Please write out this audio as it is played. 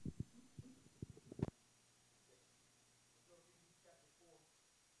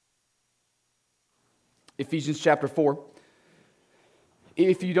Ephesians chapter 4.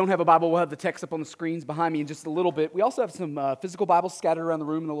 If you don't have a Bible, we'll have the text up on the screens behind me in just a little bit. We also have some physical Bibles scattered around the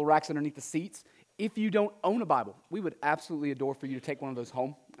room in the little racks underneath the seats. If you don't own a Bible, we would absolutely adore for you to take one of those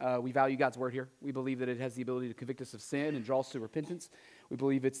home. We value God's Word here. We believe that it has the ability to convict us of sin and draw us to repentance. We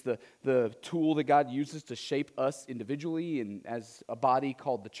believe it's the tool that God uses to shape us individually and as a body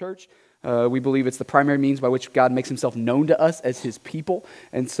called the church. We believe it's the primary means by which God makes himself known to us as his people.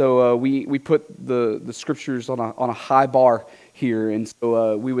 And so we put the scriptures on a high bar here. And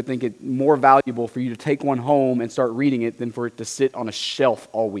so we would think it more valuable for you to take one home and start reading it than for it to sit on a shelf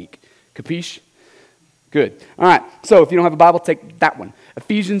all week. Capiche? Good. All right. So if you don't have a Bible, take that one.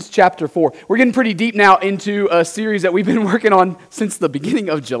 Ephesians chapter 4. We're getting pretty deep now into a series that we've been working on since the beginning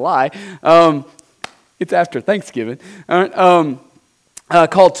of July. It's after Thanksgiving. All right.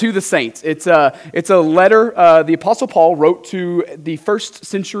 Called To the Saints. It's a letter the Apostle Paul wrote to the first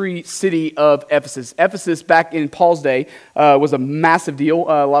century city of Ephesus. Ephesus, back in Paul's day, was a massive deal.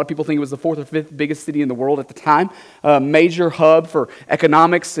 A lot of people think it was the fourth or fifth biggest city in the world at the time. Major hub for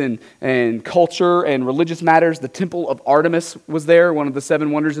economics and culture and religious matters. The Temple of Artemis was there, one of the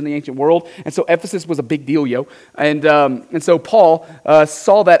seven wonders in the ancient world. And so Ephesus was a big deal, yo. And so Paul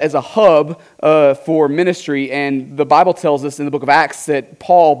saw that as a hub for ministry. And the Bible tells us in the book of Acts that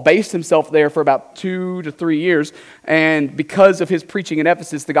Paul based himself there for about 2 to 3 years, and because of his preaching in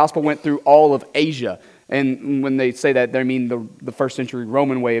Ephesus, the gospel went through all of Asia. And when they say that, they mean the first century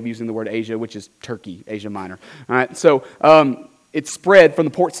Roman way of using the word Asia, which is Turkey, Asia Minor. All right, so it spread from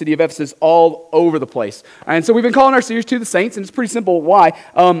the port city of Ephesus all over the place. And so we've been calling our series To the Saints, and it's pretty simple why.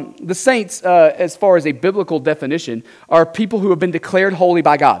 The saints, as far as a biblical definition, are people who have been declared holy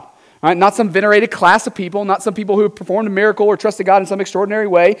by God. Right? Not some venerated class of people, not some people who have performed a miracle or trusted God in some extraordinary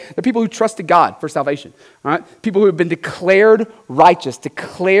way. They're people who trusted God for salvation. Right? People who have been declared righteous,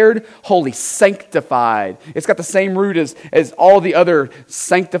 declared holy, sanctified. It's got the same root as all the other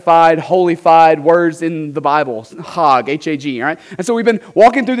sanctified, holified words in the Bible. Hag, H-A-G. Right? And so we've been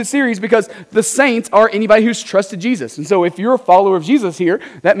walking through the series because the saints are anybody who's trusted Jesus. And so if you're a follower of Jesus here,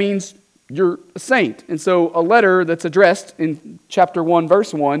 that means you're a saint. And so a letter that's addressed in chapter 1,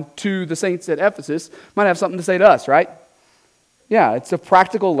 verse 1 to the saints at Ephesus might have something to say to us, right? Yeah, it's a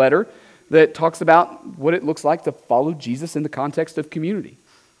practical letter that talks about what it looks like to follow Jesus in the context of community.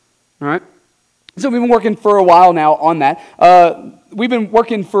 All right? So we've been working for a while now on that. We've been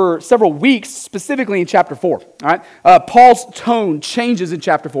working for several weeks, specifically in chapter 4. All right, Paul's tone changes in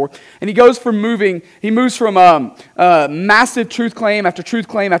chapter 4, and he moves from massive truth claim after truth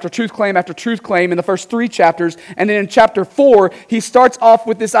claim after truth claim after truth claim in the first 3 chapters, and then in chapter 4 he starts off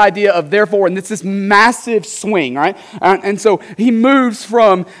with this idea of therefore, and it's this massive swing, right? And so he moves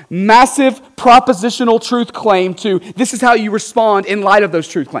from massive propositional truth claim to this is how you respond in light of those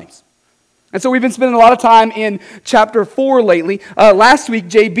truth claims. And so we've been spending a lot of time in chapter 4 lately. Last week,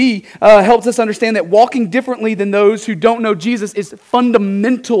 JB helped us understand that walking differently than those who don't know Jesus is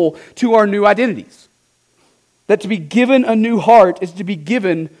fundamental to our new identities. That to be given a new heart is to be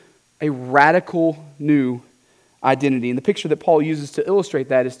given a radical new identity. And the picture that Paul uses to illustrate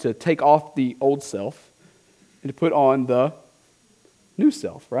that is to take off the old self and to put on the new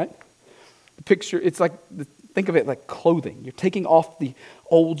self, right? The picture, it's like think of it like clothing. You're taking off the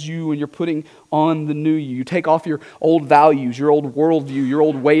old you and you're putting on the new you. You take off your old values, your old worldview, your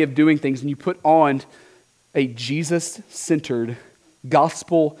old way of doing things, and you put on a Jesus-centered,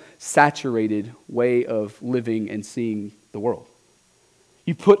 gospel-saturated way of living and seeing the world.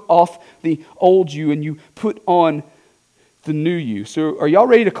 You put off the old you and you put on the new you. So are y'all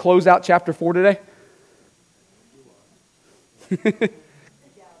ready to close out chapter 4 today?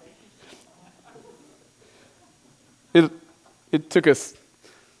 It took us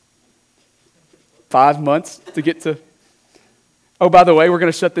 5 months to get to... Oh, by the way, we're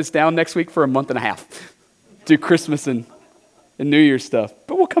going to shut this down next week for a month and a half. Do Christmas and New Year's stuff.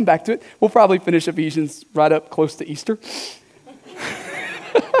 But we'll come back to it. We'll probably finish Ephesians right up close to Easter.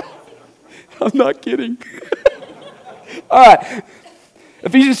 I'm not kidding. All right.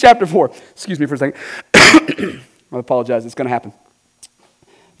 Ephesians chapter 4. Excuse me for a second. I apologize. It's going to happen.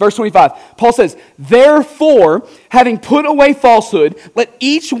 Verse 25, Paul says, "Therefore, having put away falsehood, let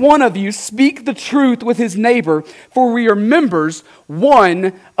each one of you speak the truth with his neighbor, for we are members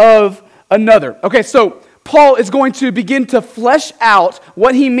one of another." Okay, so Paul is going to begin to flesh out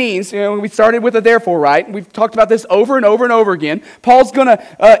what he means. You know, we started with a therefore, right? We've talked about this over and over and over again. Paul's going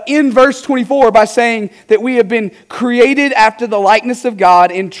to end verse 24 by saying that we have been created after the likeness of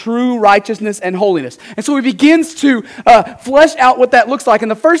God in true righteousness and holiness. And so he begins to flesh out what that looks like. And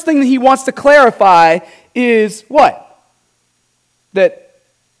the first thing that he wants to clarify is what? That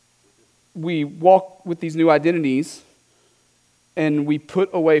we walk with these new identities and we put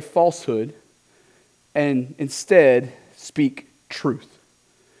away falsehood and instead speak truth.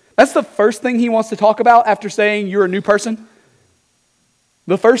 That's the first thing he wants to talk about after saying you're a new person.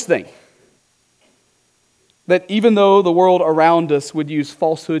 The first thing. That even though the world around us would use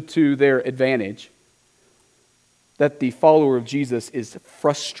falsehood to their advantage, that the follower of Jesus is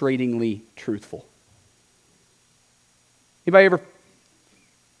frustratingly truthful. Anybody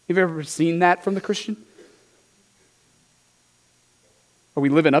ever seen that from the Christian? Are we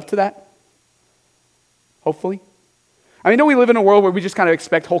living up to that? Hopefully. I mean, don't we live in a world where we just kind of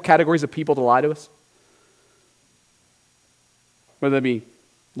expect whole categories of people to lie to us? Whether it be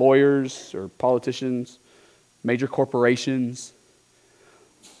lawyers or politicians, major corporations,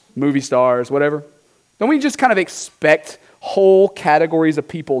 movie stars, whatever. Don't we just kind of expect whole categories of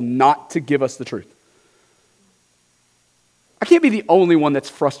people not to give us the truth? I can't be the only one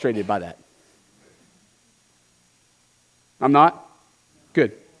that's frustrated by that. I'm not?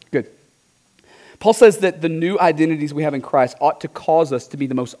 Good. Paul says that the new identities we have in Christ ought to cause us to be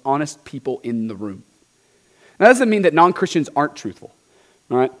the most honest people in the room. Now, that doesn't mean that non-Christians aren't truthful,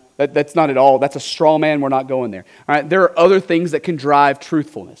 all right? That's not at all. That's a straw man. We're not going there. All right? There are other things that can drive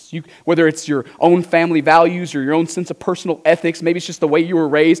truthfulness. Whether it's your own family values or your own sense of personal ethics, maybe it's just the way you were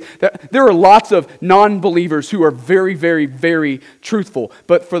raised. There are lots of non-believers who are very, very, very truthful.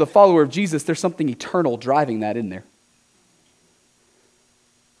 But for the follower of Jesus, there's something eternal driving that in there.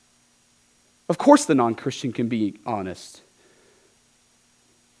 Of course the non-Christian can be honest.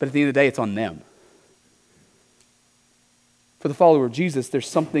 But at the end of the day, it's on them. For the follower of Jesus, there's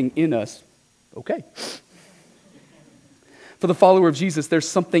something in us. Okay. For the follower of Jesus, there's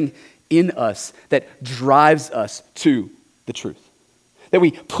something in us that drives us to the truth. That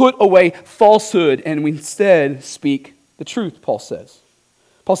we put away falsehood and we instead speak the truth, Paul says.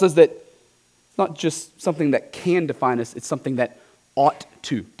 Paul says that it's not just something that can define us, it's something that ought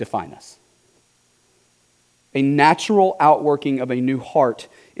to define us. A natural outworking of a new heart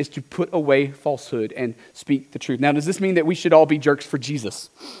is to put away falsehood and speak the truth. Now, does this mean that we should all be jerks for Jesus?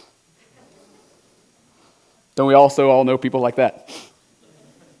 Don't we also all know people like that?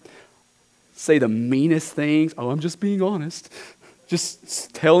 Say the meanest things. Oh, I'm just being honest.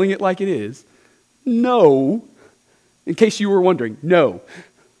 Just telling it like it is. No. In case you were wondering, no.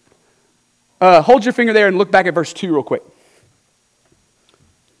 Hold your finger there and look back at verse 2 real quick.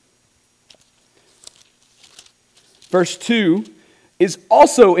 Verse 2 is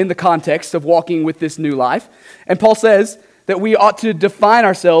also in the context of walking with this new life. And Paul says that we ought to define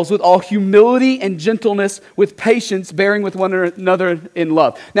ourselves with all humility and gentleness, with patience, bearing with one another in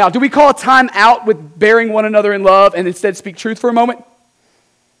love. Now, do we call a time out with bearing one another in love and instead speak truth for a moment?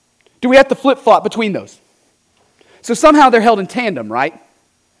 Do we have to flip-flop between those? So somehow they're held in tandem, right?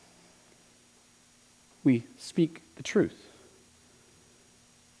 We speak the truth.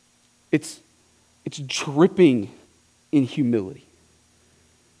 It's dripping in humility.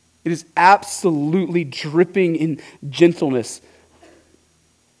 It is absolutely dripping in gentleness.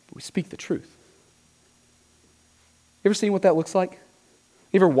 We speak the truth. You ever seen what that looks like?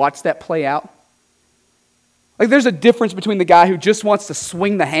 You ever watched that play out? Like, there's a difference between the guy who just wants to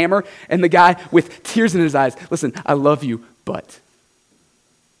swing the hammer and the guy with tears in his eyes. Listen, I love you, but.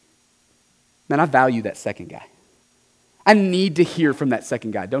 Man, I value that second guy. I need to hear from that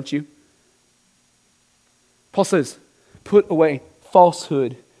second guy, don't you? Paul says, put away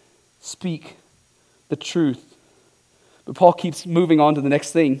falsehood, speak the truth. But Paul keeps moving on to the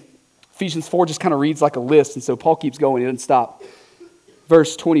next thing. Ephesians 4 just kind of reads like a list, and so Paul keeps going. He doesn't stop.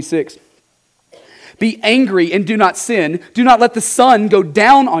 Verse 26. Be angry and do not sin. Do not let the sun go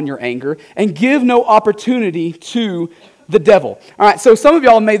down on your anger, and give no opportunity to the devil. All right, so some of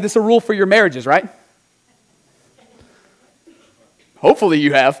y'all made this a rule for your marriages, right? Hopefully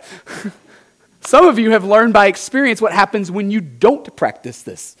you have. Some of you have learned by experience what happens when you don't practice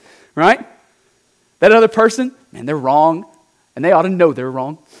this, right? That other person, man, they're wrong, and they ought to know they're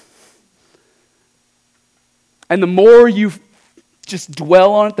wrong. And the more you just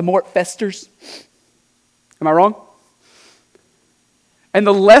dwell on it, the more it festers. Am I wrong? And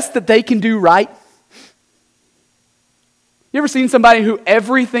the less that they can do right. You ever seen somebody who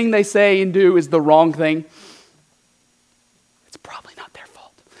everything they say and do is the wrong thing? It's probably not their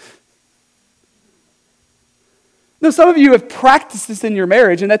fault. No, some of you have practiced this in your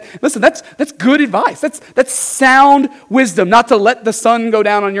marriage, and that's good advice. That's sound wisdom, not to let the sun go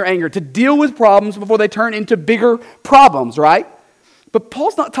down on your anger, to deal with problems before they turn into bigger problems, right? But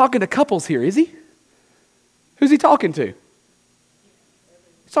Paul's not talking to couples here, is he? Who's he talking to?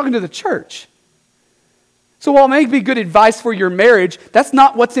 He's talking to the church. So while it may be good advice for your marriage, that's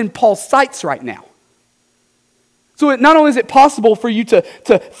not what's in Paul's sights right now. So not only is it possible for you to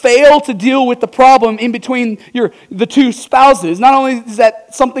fail to deal with the problem in between the two spouses, not only is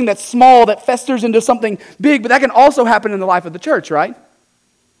that something that's small that festers into something big, but that can also happen in the life of the church, right?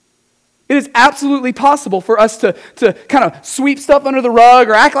 It is absolutely possible for us to kind of sweep stuff under the rug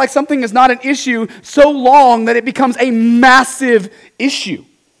or act like something is not an issue so long that it becomes a massive issue.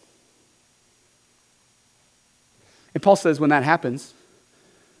 And Paul says when that happens,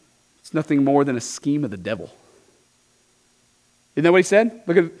 it's nothing more than a scheme of the devil. Isn't that what he said?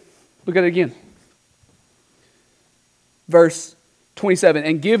 Look at it again. Verse 27,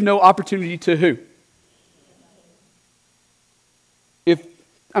 and give no opportunity to who?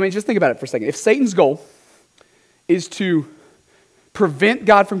 Just think about it for a second. If Satan's goal is to prevent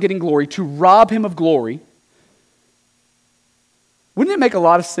God from getting glory, to rob him of glory, wouldn't it make a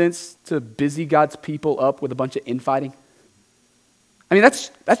lot of sense to busy God's people up with a bunch of infighting? That's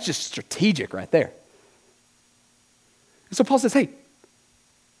just strategic right there. And so Paul says, hey,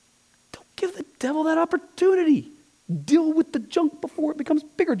 don't give the devil that opportunity. Deal with the junk before it becomes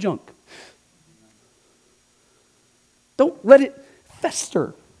bigger junk. Don't let it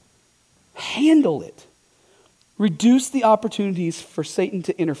fester. Handle it. Reduce the opportunities for Satan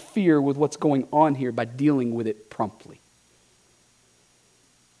to interfere with what's going on here by dealing with it promptly.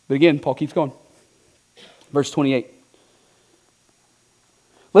 But again, Paul keeps going. Verse 28.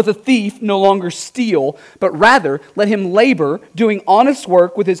 Let the thief no longer steal, but rather let him labor, doing honest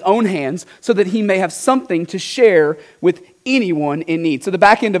work with his own hands, so that he may have something to share with anyone in need. So the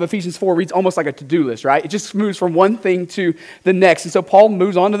back end of Ephesians 4 reads almost like a to-do list, right? It just moves from one thing to the next. And so Paul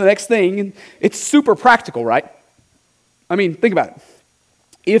moves on to the next thing, and it's super practical, right? Think about it.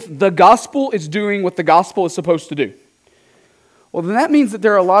 If the gospel is doing what the gospel is supposed to do, well, then that means that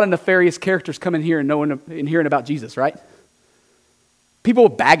there are a lot of nefarious characters coming here and hearing about Jesus, right? People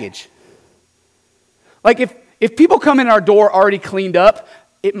with baggage. Like if people come in our door already cleaned up,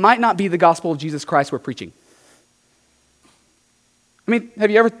 it might not be the gospel of Jesus Christ we're preaching.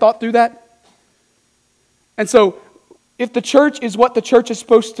 Have you ever thought through that? And so, if the church is what the church is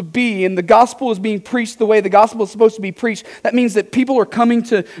supposed to be, and the gospel is being preached the way the gospel is supposed to be preached, that means that people are coming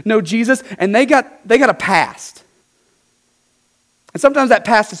to know Jesus, and they got a past. And sometimes that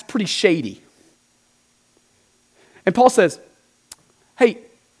past is pretty shady. And Paul says, hey,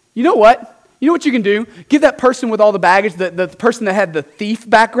 you know what? You know what you can do? Give that person with all the baggage, the person that had the thief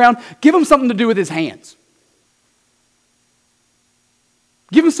background, give him something to do with his hands.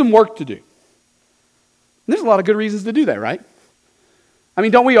 Give him some work to do. And there's a lot of good reasons to do that, right?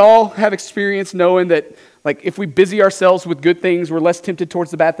 Don't we all have experience knowing that, if we busy ourselves with good things, we're less tempted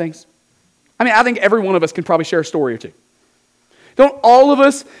towards the bad things? I think every one of us can probably share a story or two. Don't all of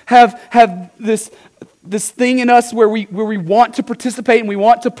us have this thing in us where we want to participate and we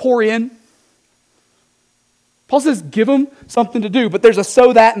want to pour in? Paul says, give them something to do, but there's a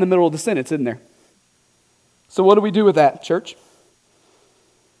so that in the middle of the sentence, isn't there? So what do we do with that, church?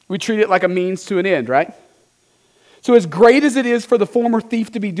 We treat it like a means to an end, right? So as great as it is for the former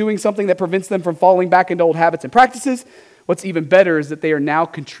thief to be doing something that prevents them from falling back into old habits and practices, what's even better is that they are now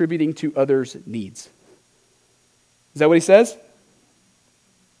contributing to others' needs. Is that what he says?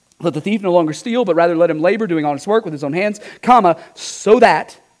 Let the thief no longer steal, but rather let him labor, doing honest work with his own hands, so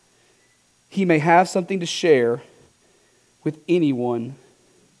that he may have something to share with anyone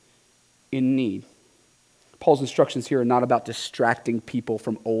in need. Paul's instructions here are not about distracting people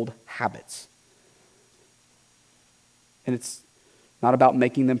from old habits. And it's not about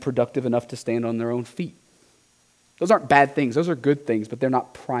making them productive enough to stand on their own feet. Those aren't bad things. Those are good things, but they're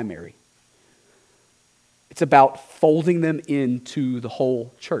not primary. It's about folding them into the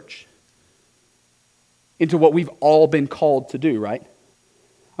whole church, into what we've all been called to do, right?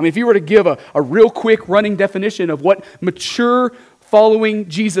 If you were to give a real quick running definition of what mature following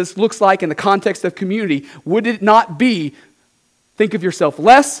Jesus looks like in the context of community, would it not be think of yourself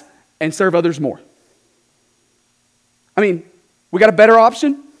less and serve others more? We got a better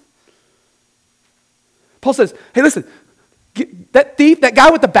option? Paul says, hey, listen, that thief, that guy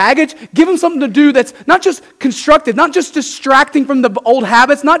with the baggage, give him something to do that's not just constructive, not just distracting from the old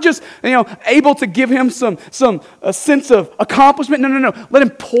habits, not just able to give him a sense of accomplishment. No. Let him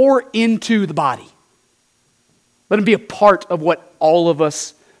pour into the body. Let him be a part of what all of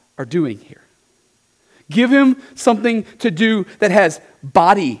us are doing here. Give him something to do that has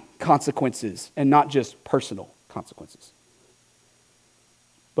body consequences and not just personal consequences.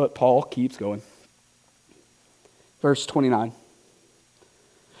 But Paul keeps going. Verse 29.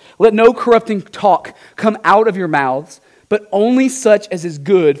 Let no corrupting talk come out of your mouths, but only such as is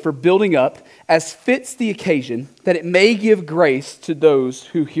good for building up, as fits the occasion, that it may give grace to those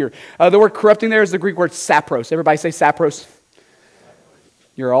who hear. The word corrupting there is the Greek word sapros. Everybody say sapros.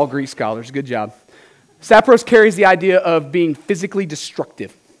 You're all Greek scholars. Good job. Sapros carries the idea of being physically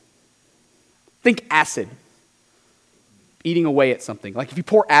destructive. Think acid. Eating away at something. Like if you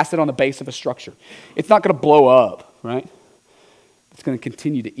pour acid on the base of a structure, it's not going to blow up, right? It's going to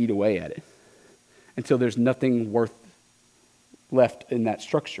continue to eat away at it until there's nothing worth left in that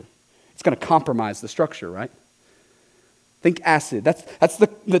structure. It's going to compromise the structure, right? Think acid. That's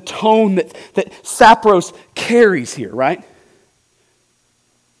the tone that sapros carries here, right?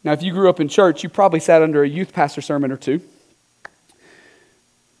 Now, if you grew up in church, you probably sat under a youth pastor sermon or two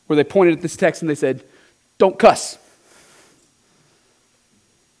where they pointed at this text and they said, don't cuss.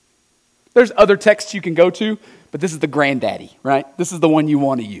 There's other texts you can go to, but this is the granddaddy, right? This is the one you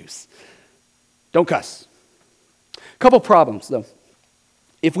want to use. Don't cuss. Couple problems, though,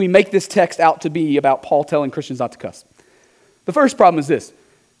 if we make this text out to be about Paul telling Christians not to cuss. The first problem is this.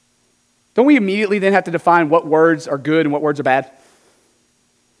 Don't we immediately then have to define what words are good and what words are bad?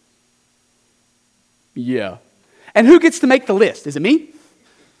 Yeah. And who gets to make the list? Is it me?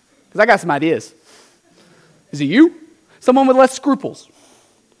 Because I got some ideas. Is it you? Someone with less scruples?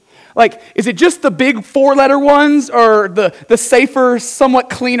 Like, is it just the big 4-letter ones or the safer,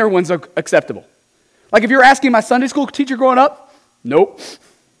 somewhat cleaner ones are acceptable? Like if you're asking my Sunday school teacher growing up, nope.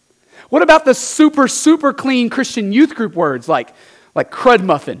 What about the super, super clean Christian youth group words like crud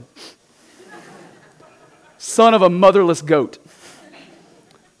muffin, son of a motherless goat?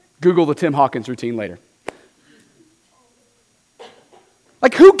 Google the Tim Hawkins routine later.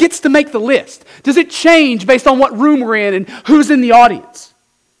 Like who gets to make the list? Does it change based on what room we're in and who's in the audience?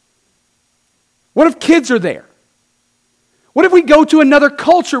 What if kids are there? What if we go to another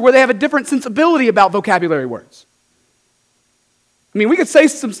culture where they have a different sensibility about vocabulary words? I mean, we could say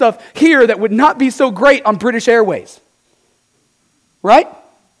some stuff here that would not be so great on British Airways. Right?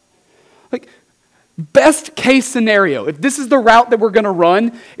 Like, best case scenario, if this is the route that we're going to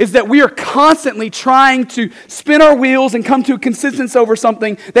run, is that we are constantly trying to spin our wheels and come to a consensus over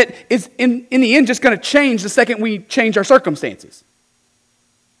something that is, in the end, just going to change the second we change our circumstances.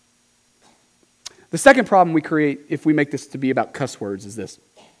 The second problem we create if we make this to be about cuss words is this,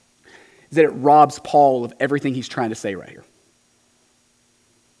 is that it robs Paul of everything he's trying to say right here.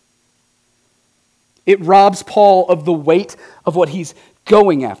 It robs Paul of the weight of what he's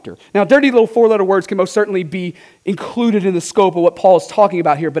going after. Now, dirty little 4-letter words can most certainly be included in the scope of what Paul is talking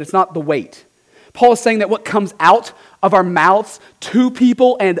about here, but it's not the weight. Paul is saying that what comes out of our mouths to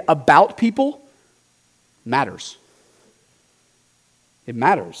people and about people matters. It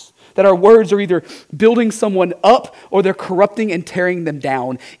matters. That our words are either building someone up or they're corrupting and tearing them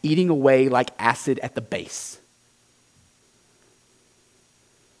down, eating away like acid at the base.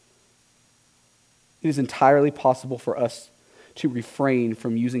 It is entirely possible for us to refrain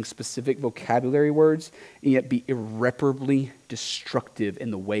from using specific vocabulary words and yet be irreparably destructive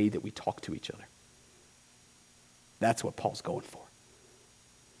in the way that we talk to each other. That's what Paul's going for.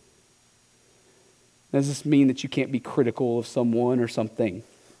 Does this mean that you can't be critical of someone or something?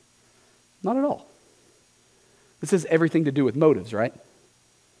 Not at all. This has everything to do with motives, right?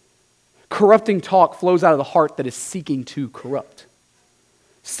 Corrupting talk flows out of the heart that is seeking to corrupt.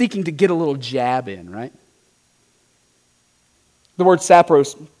 Seeking to get a little jab in, right? The word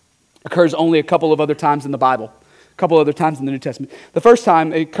sapros occurs only a couple of other times in the Bible. A couple other times in the New Testament. The first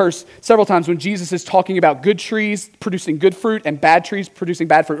time, it occurs several times when Jesus is talking about good trees producing good fruit and bad trees producing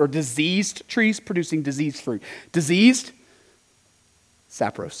bad fruit, or diseased trees producing diseased fruit. Diseased,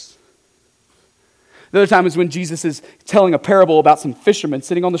 sapros. The other time is when Jesus is telling a parable about some fishermen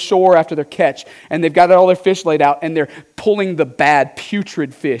sitting on the shore after their catch, and they've got all their fish laid out, and they're pulling the bad,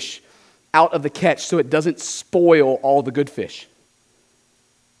 putrid fish out of the catch so it doesn't spoil all the good fish.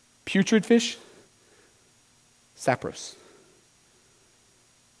 Putrid fish, sapros.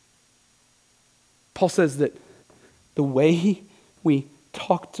 Paul says that the way we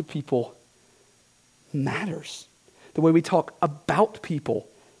talk to people matters. The way we talk about people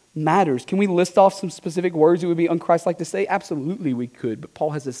matters. Can we list off some specific words it would be unchristlike to say? Absolutely we could, but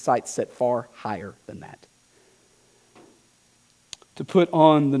Paul has his sights set far higher than that. To put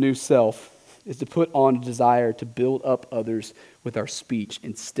on the new self is to put on a desire to build up others with our speech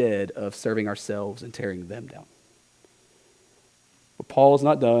instead of serving ourselves and tearing them down. But Paul is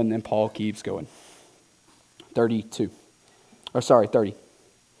not done, and Paul keeps going. 30.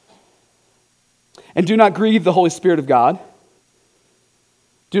 And do not grieve the Holy Spirit of God.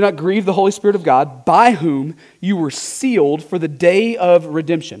 Do not grieve the Holy Spirit of God, by whom you were sealed for the day of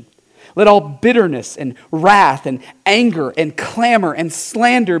redemption. Let all bitterness and wrath and anger and clamor and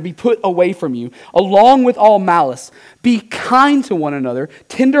slander be put away from you, along with all malice. Be kind to one another,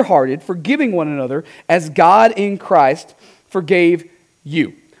 tenderhearted, forgiving one another, as God in Christ forgave you.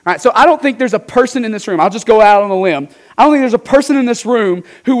 All right, so I don't think there's a person in this room, I'll just go out on a limb. I don't think there's a person in this room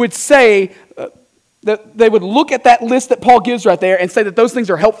who would say that they would look at that list that Paul gives right there and say that those things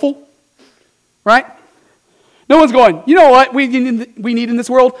are helpful, right? No one's going, you know what we need in this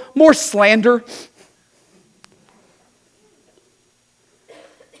world? More slander.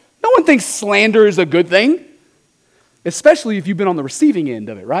 No one thinks slander is a good thing, especially if you've been on the receiving end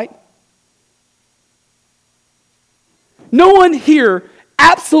of it, right? No one here,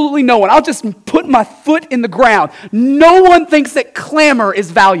 absolutely no one, I'll just put my foot in the ground. No one thinks that clamor is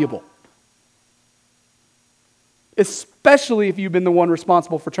valuable. Especially if you've been the one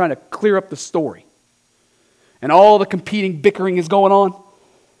responsible for trying to clear up the story. And all the competing bickering is going on.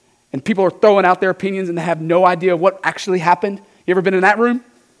 And people are throwing out their opinions and they have no idea what actually happened. You ever been in that room?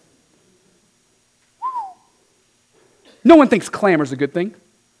 No one thinks clamor is a good thing.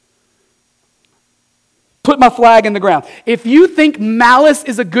 Put my flag in the ground. If you think malice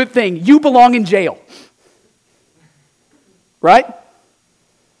is a good thing, you belong in jail. Right?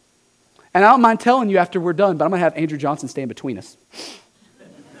 And I don't mind telling you after we're done, but I'm going to have Andrew Johnson stand between us.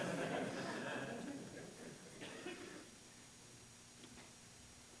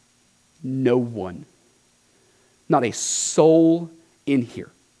 No one, not a soul in here,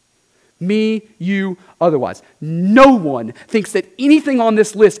 me, you, otherwise, no one thinks that anything on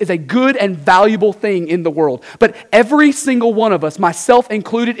this list is a good and valuable thing in the world. But every single one of us, myself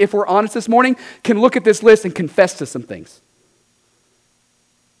included, if we're honest this morning, can look at this list and confess to some things.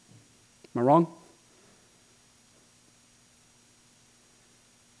 Am I wrong?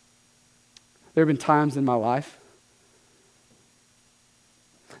 There have been times in my life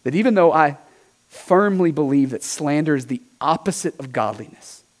that even though I firmly believe that slander is the opposite of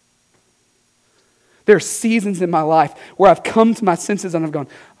godliness, there are seasons in my life where I've come to my senses and I've gone,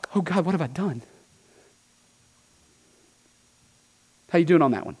 oh God, what have I done? How you doing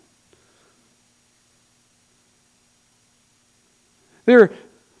on that one?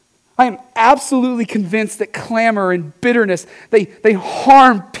 I am absolutely convinced that clamor and bitterness, they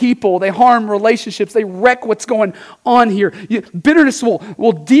harm people, they harm relationships, they wreck what's going on here. Bitterness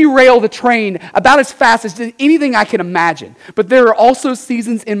will derail the train about as fast as anything I can imagine. But there are also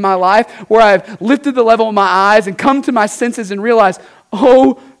seasons in my life where I've lifted the level of my eyes and come to my senses and realized,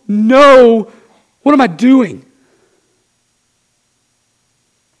 oh no, what am I doing?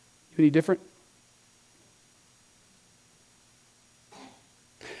 Any different?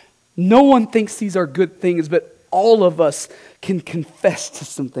 No one thinks these are good things, but all of us can confess to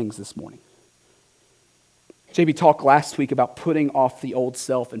some things this morning. JB talked last week about putting off the old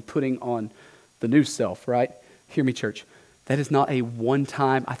self and putting on the new self, right? Hear me, church. That is not a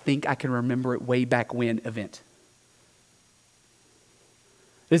one-time, I think I can remember it way back when event.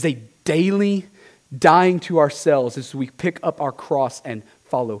 It is a daily dying to ourselves as we pick up our cross and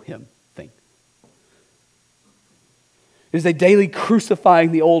follow Him thing. It is a daily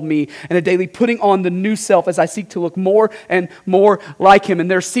crucifying the old me and a daily putting on the new self as I seek to look more and more like Him.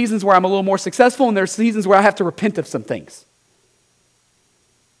 And there are seasons where I'm a little more successful and there are seasons where I have to repent of some things.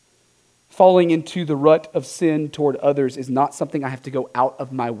 Falling into the rut of sin toward others is not something I have to go out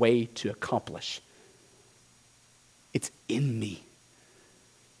of my way to accomplish. It's in me.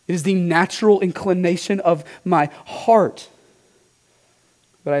 It is the natural inclination of my heart.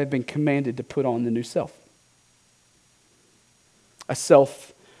 But I have been commanded to put on the new self. A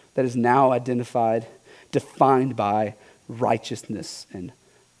self that is now identified, defined by righteousness and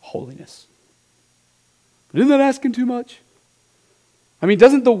holiness. But isn't that asking too much? I mean,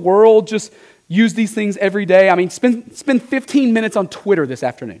 doesn't the world just use these things every day? I mean, spend 15 minutes on Twitter this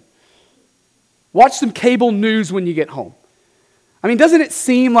afternoon. Watch some cable news when you get home. I mean, doesn't it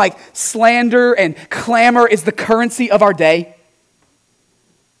seem like slander and clamor is the currency of our day?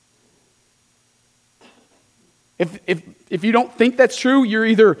 If you don't think that's true, you're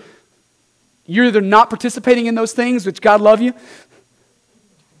either not participating in those things, which God love you,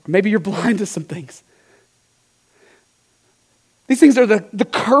 or maybe you're blind to some things. These things are the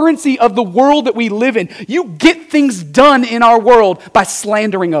currency of the world that we live in. You get things done in our world by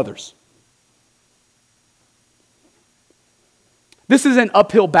slandering others. This is an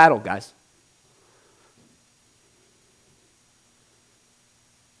uphill battle, guys.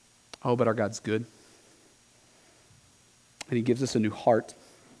 Oh, but our God's good. And He gives us a new heart.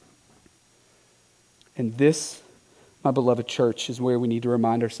 And this, my beloved church, is where we need to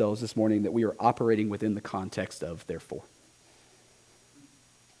remind ourselves this morning that we are operating within the context of therefore.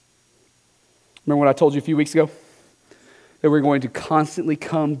 Remember what I told you a few weeks ago? That we're going to constantly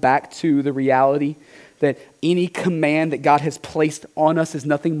come back to the reality that any command that God has placed on us is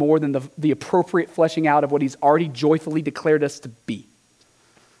nothing more than the appropriate fleshing out of what He's already joyfully declared us to be.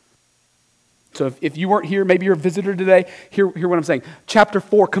 So if you weren't here, maybe you're a visitor today, hear what I'm saying. Chapter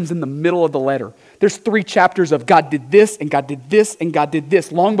 4 comes in the middle of the letter. There's 3 chapters of God did this, and God did this, and God did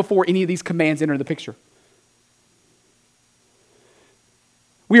this, long before any of these commands enter the picture.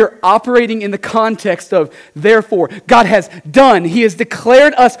 We are operating in the context of, therefore, God has done. He has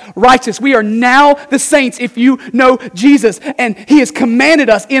declared us righteous. We are now the saints if you know Jesus. And He has commanded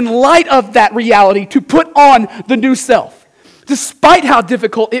us, in light of that reality, to put on the new self, despite how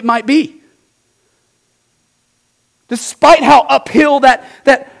difficult it might be. Despite how uphill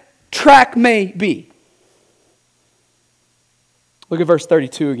that track may be. Look at verse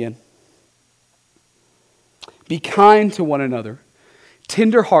 32 again. Be kind to one another,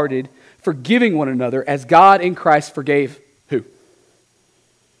 tender-hearted, forgiving one another as God in Christ forgave who?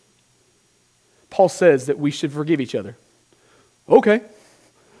 Paul says that we should forgive each other. Okay.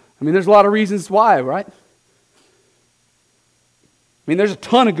 I mean, there's a lot of reasons why, right? I mean, there's a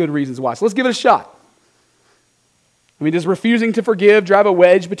ton of good reasons why. So let's give it a shot. I mean, does refusing to forgive drive a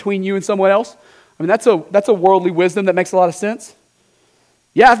wedge between you and someone else? I mean, that's a worldly wisdom that makes a lot of sense.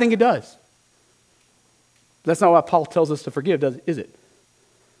 Yeah, I think it does. That's not what Paul tells us to forgive, is it?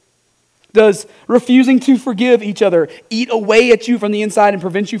 Does refusing to forgive each other eat away at you from the inside and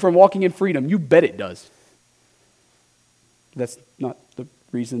prevent you from walking in freedom? You bet it does. That's not the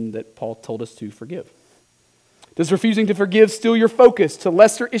reason that Paul told us to forgive. Does refusing to forgive steal your focus to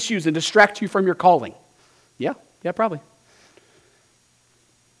lesser issues and distract you from your calling? Yeah, probably.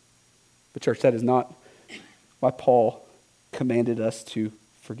 But church, that is not why Paul commanded us to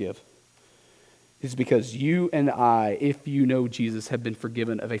forgive. It's because you and I, if you know Jesus, have been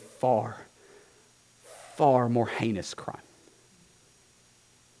forgiven of a far, far more heinous crime.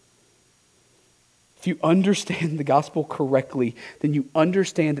 If you understand the gospel correctly, then you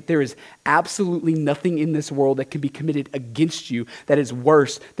understand that there is absolutely nothing in this world that can be committed against you that is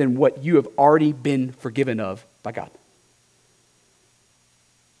worse than what you have already been forgiven of by God.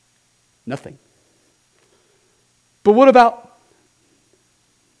 Nothing. But what about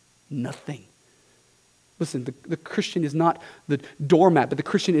nothing? Listen, the Christian is not the doormat, but the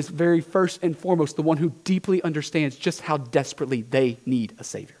Christian is very first and foremost the one who deeply understands just how desperately they need a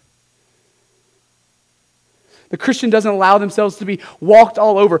Savior. The Christian doesn't allow themselves to be walked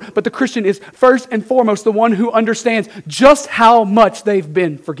all over, but the Christian is first and foremost the one who understands just how much they've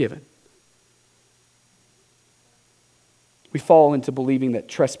been forgiven. We fall into believing that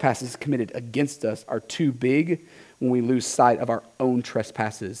trespasses committed against us are too big when we lose sight of our own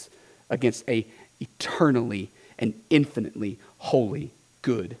trespasses against a eternally and infinitely holy,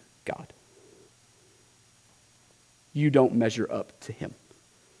 good God. You don't measure up to Him.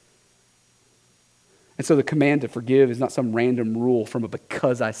 And so the command to forgive is not some random rule from a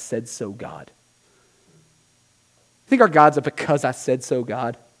because I said so God. I think our God's a because I said so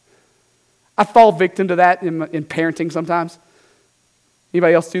God. I fall victim to that in parenting sometimes.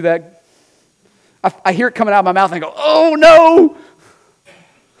 Anybody else do that? I hear it coming out of my mouth and I go, oh no!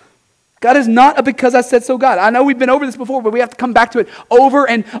 God is not a because I said so God. I know we've been over this before, but we have to come back to it over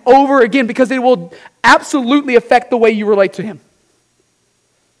and over again because it will absolutely affect the way you relate to Him.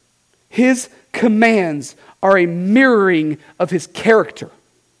 His commands are a mirroring of His character.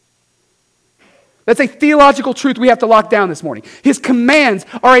 That's a theological truth we have to lock down this morning. His commands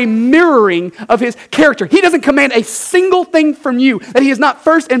are a mirroring of His character. He doesn't command a single thing from you that He is not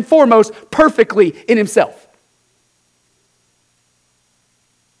first and foremost perfectly in Himself.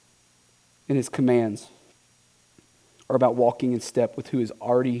 And His commands are about walking in step with who has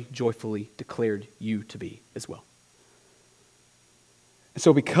already joyfully declared you to be as well. And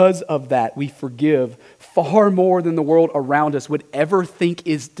so because of that, we forgive far more than the world around us would ever think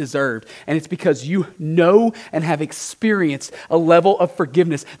is deserved. And it's because you know and have experienced a level of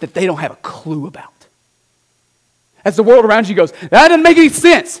forgiveness that they don't have a clue about. As the world around you goes, that doesn't make any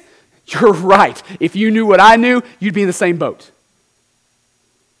sense. You're right. If you knew what I knew, you'd be in the same boat.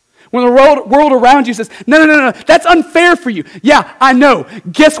 When the world around you says, no, that's unfair for you. Yeah, I know.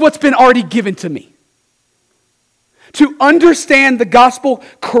 Guess what's been already given to me? To understand the gospel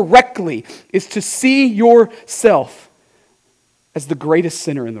correctly is to see yourself as the greatest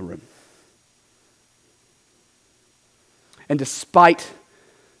sinner in the room. And despite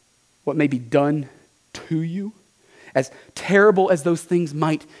what may be done to you, as terrible as those things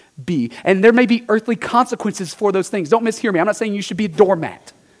might be, and there may be earthly consequences for those things. Don't mishear me. I'm not saying you should be a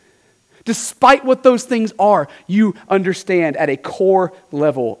doormat. Despite what those things are, you understand at a core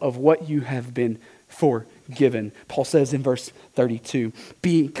level of what you have been forgiven. Paul says in verse 32,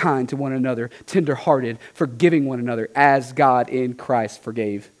 be kind to one another, tenderhearted, forgiving one another as God in Christ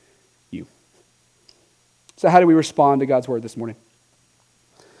forgave you. So how do we respond to God's word this morning?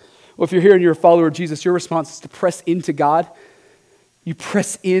 Well, if you're here and you're a follower of Jesus, your response is to press into God. You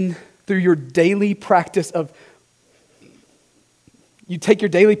press in through your daily practice of you take your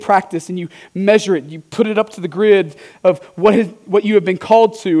daily practice and you measure it. You put it up to the grid of what you have been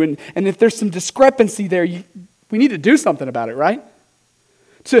called to. And if there's some discrepancy there, we need to do something about it, right?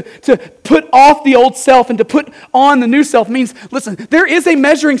 To put off the old self and to put on the new self means, listen, there is a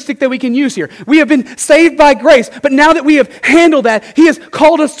measuring stick that we can use here. We have been saved by grace, but now that we have handled that, He has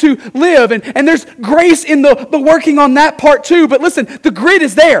called us to live. And there's grace in the working on that part too. But listen, the grid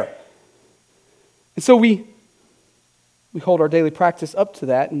is there. And so we hold our daily practice up to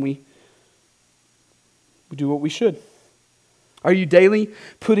that, and we do what we should. Are you daily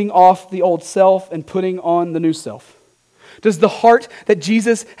putting off the old self and putting on the new self? Does the heart that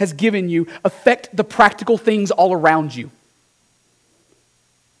Jesus has given you affect the practical things all around you?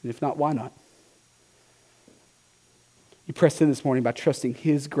 And if not, why not? You press in this morning by trusting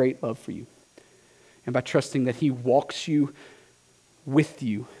His great love for you and by trusting that He walks you with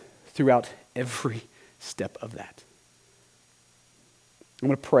you throughout every step of that. I'm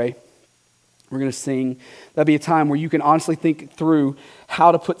going to pray. We're going to sing. That'll be a time where you can honestly think through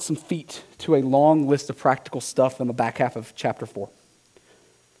how to put some feet to a long list of practical stuff in the back half of chapter 4.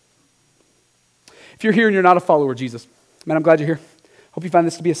 If you're here and you're not a follower of Jesus, man, I'm glad you're here. Hope you find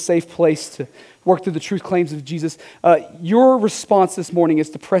this to be a safe place to work through the truth claims of Jesus. Your response this morning is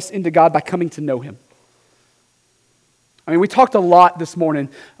to press into God by coming to know Him. I mean, we talked a lot this morning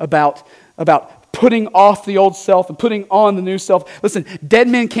about putting off the old self and putting on the new self. Listen, dead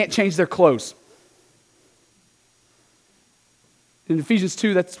men can't change their clothes. In Ephesians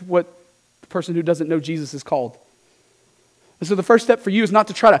 2, that's what the person who doesn't know Jesus is called. And so the first step for you is not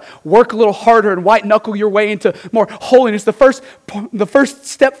to try to work a little harder and white knuckle your way into more holiness. The first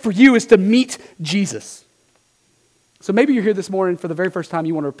step for you is to meet Jesus. So maybe you're here this morning for the very first time.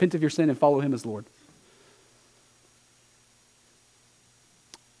 You want to repent of your sin and follow Him as Lord.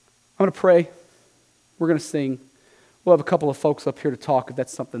 I'm going to pray. We're going to sing. We'll have a couple of folks up here to talk if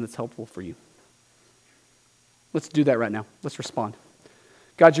that's something that's helpful for you. Let's do that right now. Let's respond.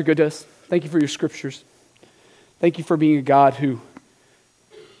 God, you're good to us. Thank you for your scriptures. Thank you for being a God who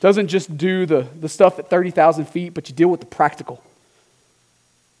doesn't just do the stuff at 30,000 feet, but you deal with the practical.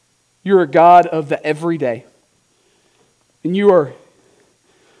 You're a God of the everyday. And you are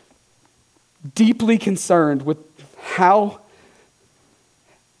deeply concerned with how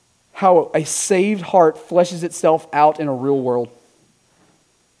a saved heart fleshes itself out in a real world.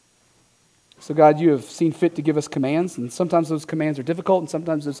 So God, you have seen fit to give us commands, and sometimes those commands are difficult, and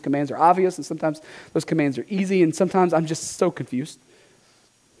sometimes those commands are obvious, and sometimes those commands are easy, and sometimes I'm just so confused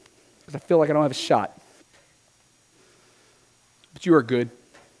because I feel like I don't have a shot. But you are good,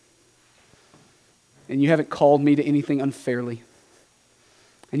 and you haven't called me to anything unfairly,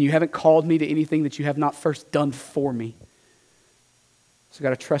 and you haven't called me to anything that you have not first done for me. So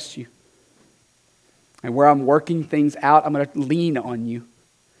God, I trust you. And where I'm working things out, I'm going to lean on you.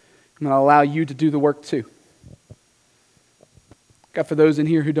 I'm going to allow you to do the work too. God, for those in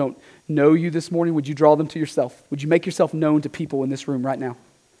here who don't know you this morning, would you draw them to yourself? Would you make yourself known to people in this room right now?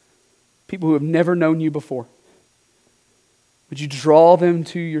 People who have never known you before. Would you draw them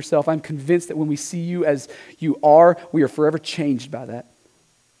to yourself? I'm convinced that when we see you as you are, we are forever changed by that.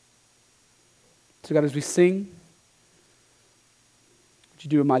 So God, as we sing, would you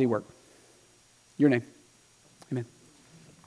do a mighty work? Your name.